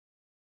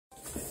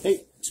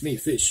Hey, it's me,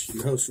 Fish,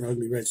 your host for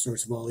Ugly Red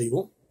Source of All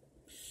Evil.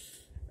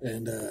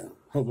 And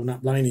hope I'm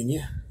not blinding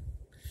you.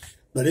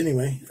 But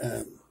anyway,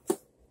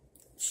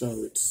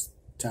 so it's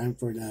time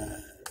for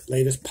the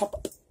latest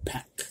pop-up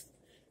pack.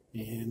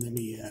 And let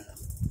me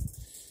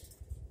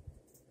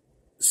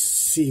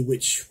see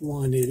which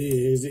one it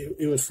is.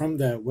 It was from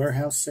the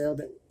warehouse sale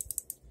that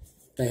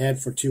they had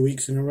for 2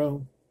 weeks in a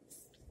row.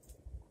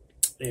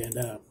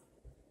 And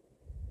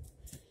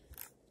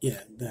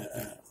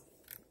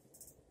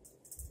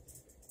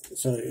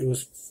so it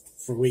was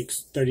for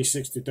weeks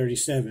 36 to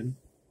 37,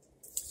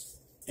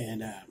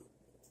 and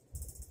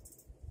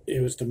it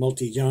was the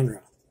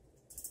multi-genre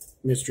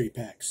mystery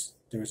packs.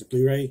 There was a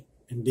Blu Ray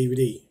and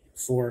DVD,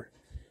 4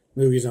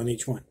 movies on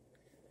each one.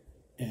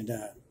 And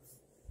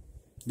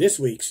this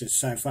week's is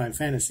Sci-Fi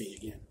Fantasy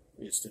again.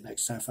 It's the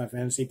next Sci-Fi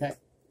Fantasy pack,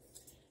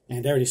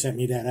 and they already sent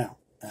me that out,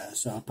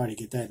 so I'll probably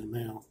get that in the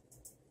mail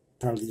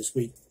probably this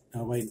week.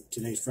 Oh wait,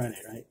 today's Friday,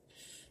 right?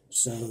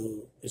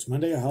 So it's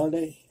Monday a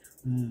holiday?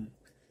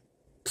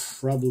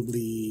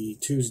 Probably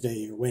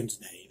Tuesday or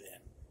Wednesday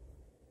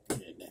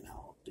then. And then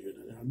I'll do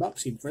the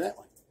unboxing for that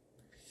one.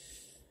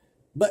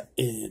 But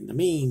in the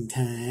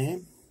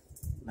meantime,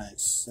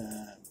 let's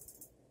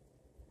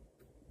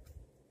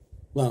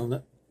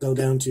go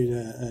down to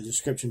the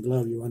description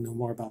below if you want to know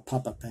more about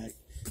PopUpPack.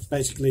 It's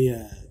basically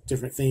a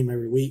different theme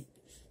every week.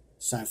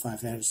 Sci-fi,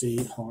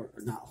 fantasy, horror,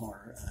 not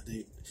horror.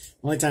 The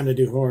only time they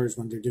do horror is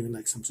when they're doing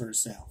like some sort of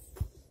sale.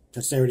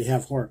 Because they already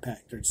have horror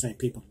pack. They're the same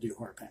people who do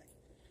horror pack.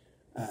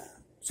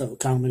 So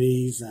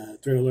comedies,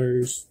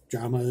 thrillers,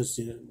 dramas,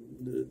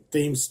 the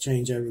themes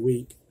change every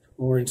week,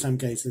 or in some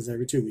cases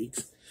every 2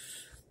 weeks.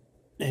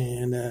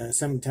 And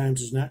sometimes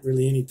there's not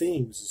really any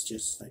themes. It's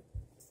just like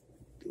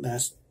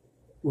last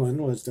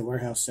one was the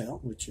warehouse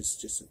sale, which is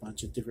just a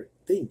bunch of different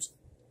themes.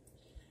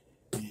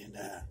 And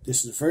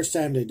this is the first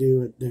time they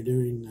do it. They're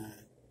doing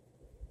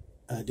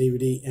a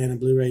DVD and a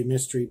Blu Ray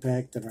mystery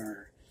pack that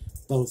are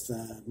both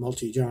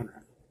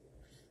multi-genre.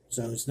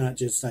 So it's not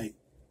just like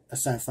a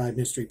sci-fi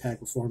mystery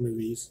pack with 4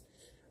 movies,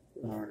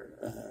 or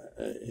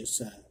it's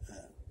a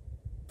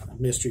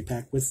mystery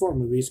pack with 4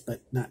 movies,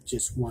 but not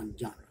just one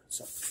genre.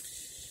 So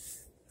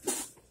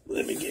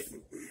let me get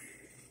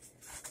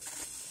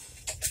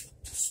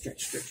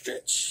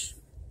stretch.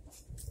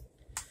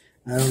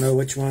 I don't know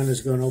which one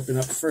is going to open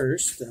up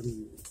first,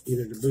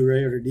 either the Blu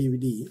Ray or the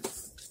DVD.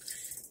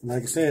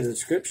 Like I said, the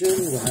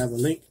description will have a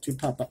link to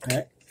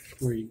PopUpPack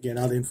where you get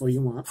all the info you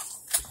want.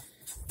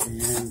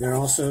 And they're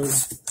also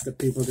the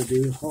people that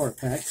do horror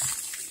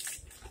packs,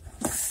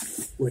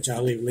 which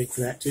I'll leave a link for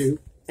that too.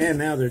 And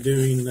now they're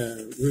doing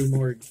the Rue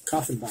Morgue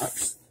coffin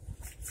box.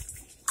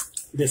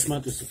 This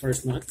month is the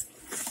first month.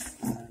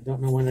 I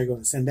don't know when they're going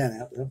to send that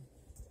out though.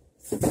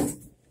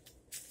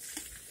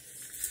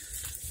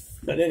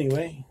 But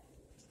anyway,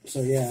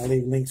 so yeah, I'll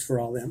leave links for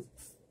all them.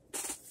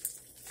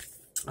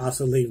 I'll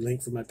also leave a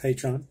link for my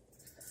Patreon,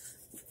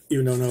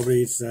 even though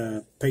nobody's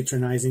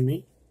patronizing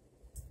me.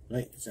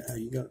 Right, is that how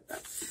you go?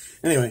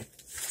 Anyway,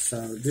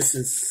 so this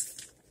is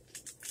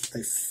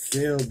a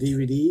failed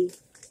DVD.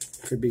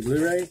 Could be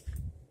Blu-ray.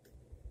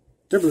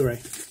 They're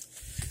Blu-ray.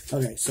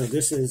 Okay, so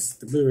this is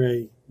the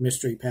Blu-ray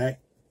mystery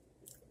pack,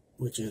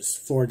 which is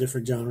 4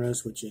 different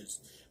genres, which is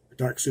a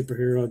dark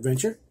superhero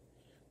adventure,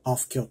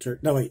 Off-kilter.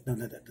 No, wait, no,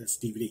 that's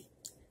DVD.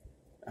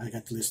 I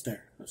got the list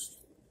there.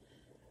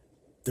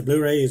 The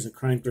Blu-ray is a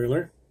crime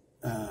thriller,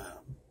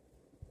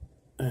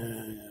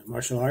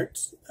 martial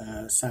arts,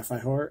 sci-fi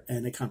horror,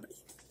 and a comedy.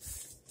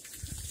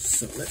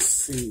 So let's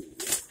see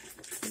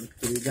what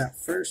do we got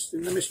first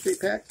in the mystery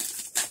pack.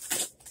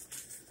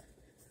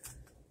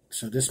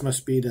 So this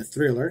must be the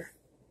thriller.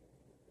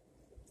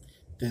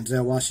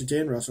 Denzel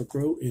Washington, Russell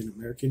Crowe in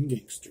American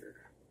Gangster.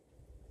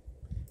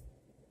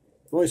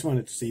 I've always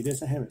wanted to see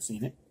this. I haven't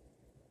seen it.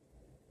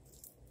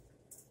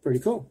 Pretty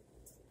cool.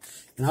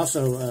 And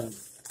also,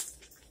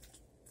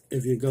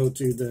 if you go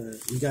to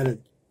you got to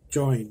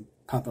join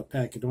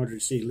PopUpPack in order to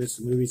see a list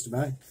of movies to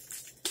buy.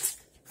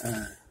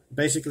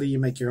 Basically, you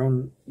make your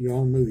own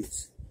movie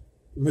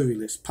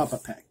list,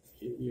 PopUpPack,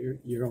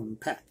 your own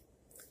pack.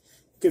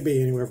 It could be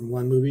anywhere from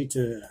 1 movie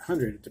to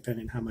 100,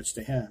 depending on how much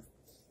they have.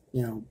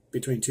 You know,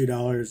 between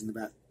 $2 and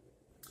about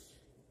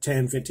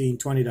 $10, $15,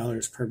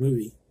 $20 per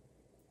movie,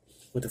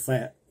 with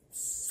a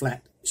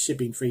flat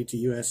shipping fee to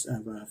US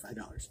of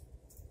 $5.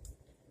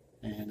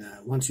 And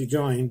once you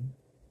join,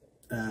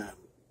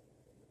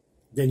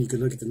 then you can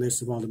look at the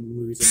list of all the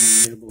movies that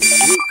are available in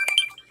the week.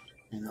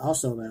 And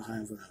also they'll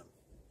have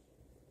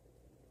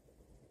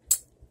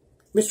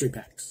mystery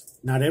packs.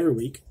 Not every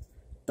week,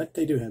 but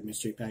they do have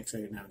mystery packs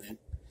every now and then.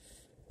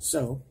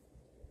 So,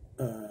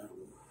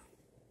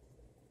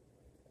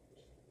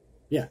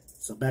 yeah,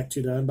 so back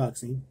to the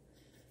unboxing.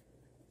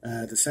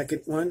 The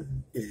second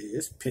one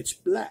is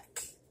Pitch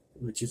Black,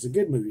 which is a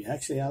good movie.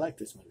 Actually, I like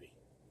this movie.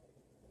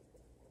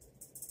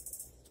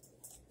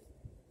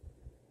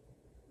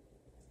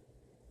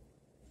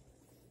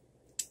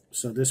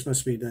 So this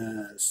must be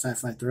the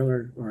sci-fi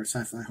thriller or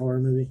sci-fi horror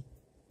movie.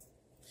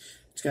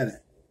 It's got an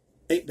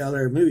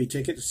 $8 movie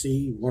ticket to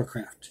see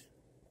Warcraft,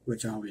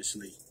 which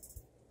obviously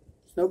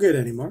It's no good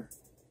anymore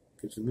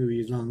because the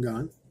movie is long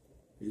gone.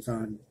 It's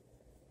on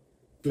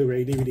Blu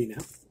Ray DVD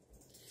now.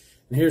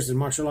 And here's the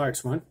martial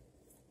arts one.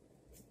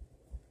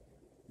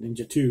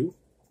 Ninja 2.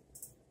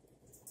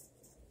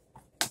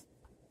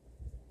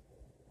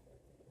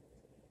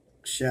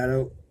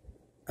 Shadow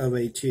of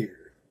a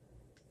Tear.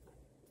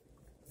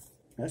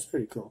 That's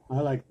pretty cool. I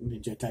like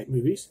ninja type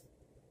movies.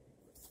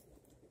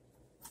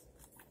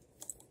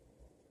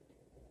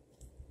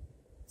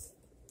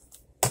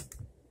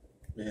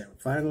 And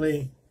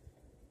finally,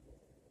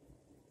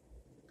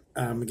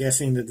 I'm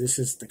guessing that this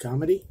is the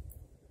comedy.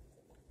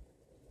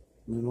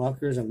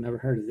 Moonwalkers, I've never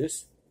heard of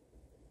this.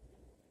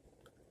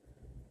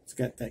 It's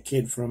got that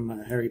kid from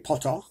Harry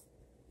Potter.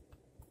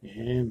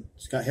 And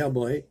it's got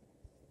Hellboy,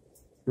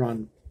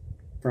 Ron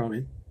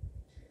Perlman.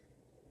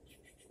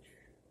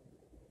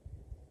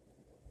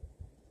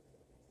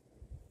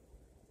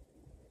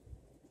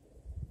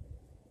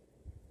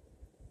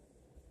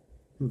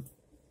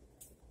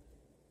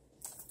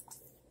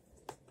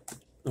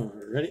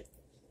 Alrighty.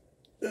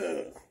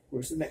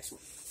 Where's the next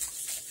one?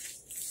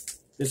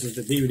 This is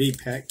the DVD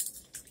pack.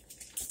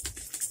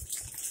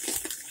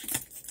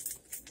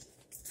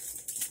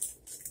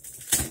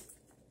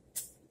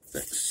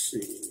 Let's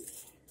see.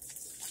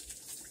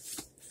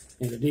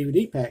 And the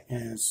DVD pack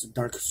has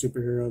dark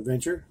superhero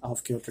adventure,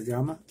 off-kilter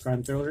drama,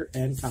 crime thriller,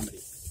 and comedy.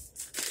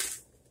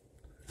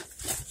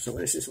 So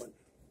what is this one?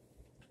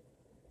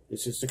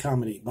 This is the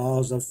comedy,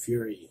 Balls of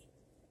Fury.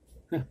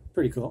 Huh,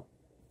 pretty cool.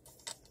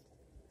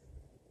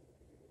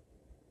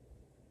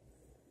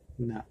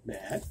 Not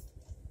bad.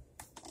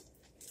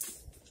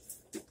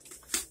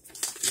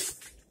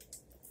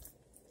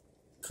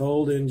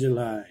 Cold in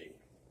July.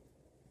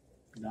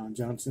 Don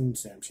Johnson,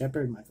 Sam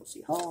Shepard, Michael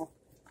C. Hall.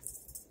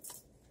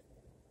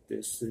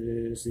 This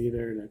is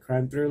either the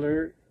crime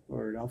thriller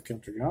or an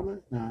off-kilter drama.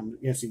 No, I'm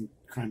guessing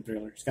crime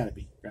thriller. It's got to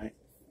be, right?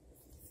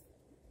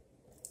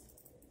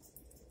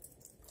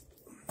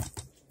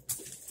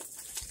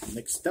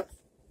 Mixed up.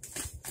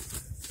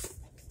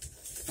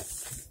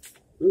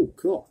 Ooh,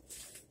 cool.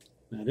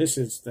 Now this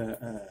is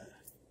the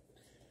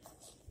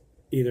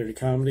either the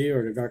comedy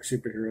or the dark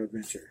superhero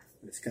adventure.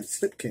 It's got a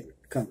slip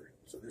cover,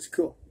 so that's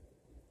cool.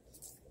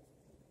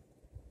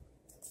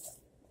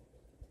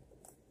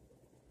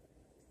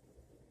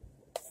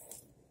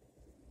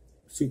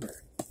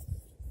 Super.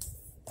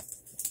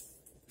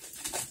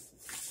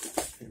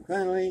 And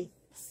finally,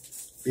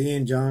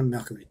 being John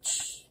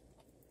Malkovich.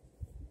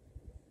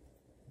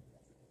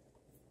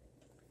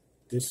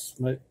 This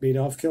might be the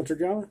off-kilter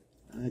drama.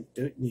 I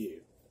don't know.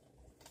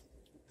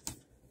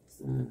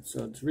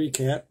 So to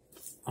recap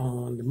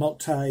on the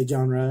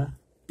multi-genre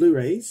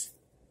Blu-rays,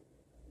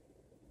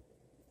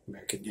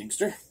 American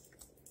Gangster,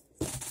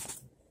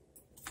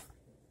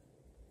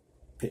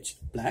 Pitch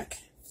Black,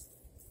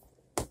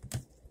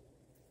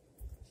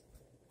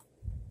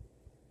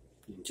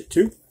 Ninja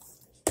 2,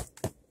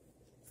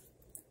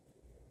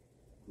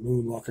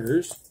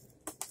 Moonwalkers,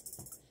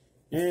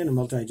 and the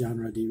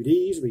multi-genre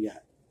DVDs, we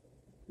got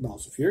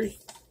Balls of Fury,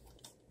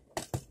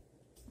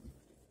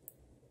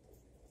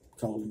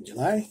 Cold in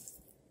July,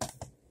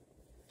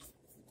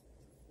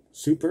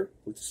 Super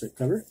with the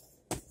slipcover,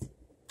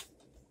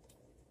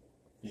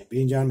 and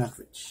being John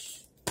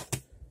Malkovich.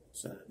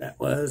 So that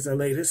was the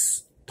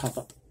latest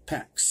pop-up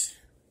packs.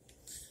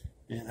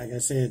 And like I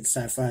said,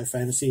 Sci-Fi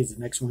Fantasy is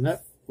the next one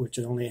up, which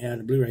only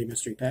had a Blu-ray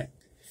mystery pack,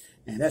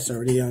 and that's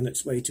already on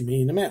its way to me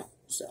in the mail.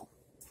 So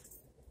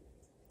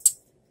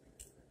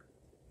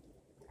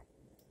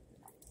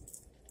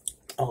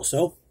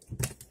also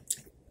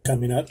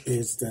coming up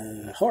is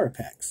the horror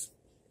packs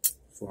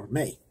for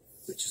May,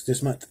 which is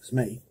this month. It's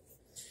May.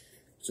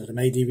 So the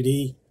May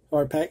DVD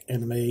horror pack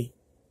and the May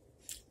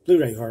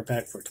Blu-ray horror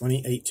pack for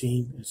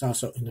 2018 is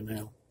also in the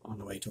mail on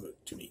the way to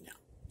me now.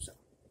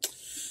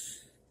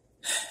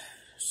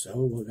 So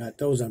we got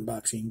those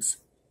unboxings.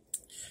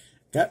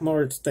 Got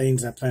more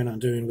things I plan on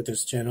doing with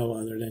this channel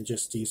other than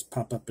just these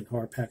pop-up and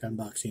horror pack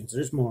unboxings.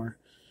 There's more.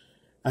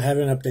 I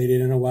haven't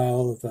updated in a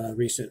while of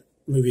recent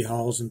movie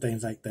hauls and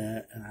things like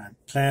that. And I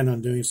plan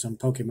on doing some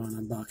Pokemon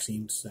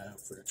unboxings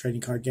for the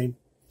trading card game.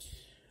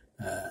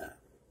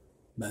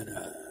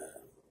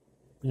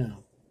 You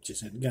know,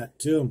 just hadn't got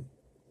to them.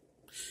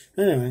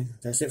 Anyway,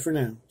 that's it for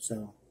now.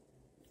 So,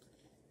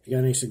 if you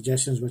got any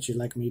suggestions what you'd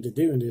like me to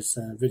do in this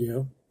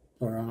video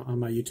or on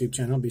my YouTube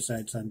channel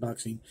besides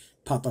unboxing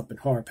pop-up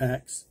and horror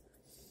packs,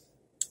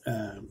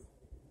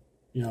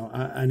 you know,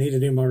 I need to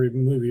do more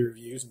movie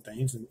reviews and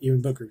things, and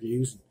even book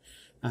reviews.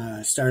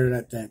 I started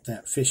at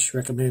that Fish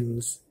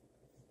Recommends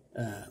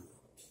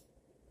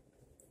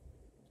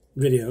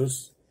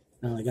videos.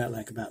 I only got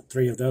like about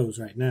 3 of those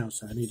right now,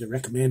 so I need to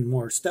recommend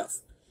more stuff.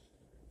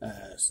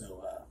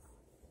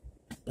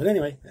 But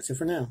anyway, that's it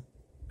for now.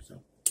 So,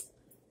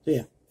 see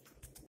ya.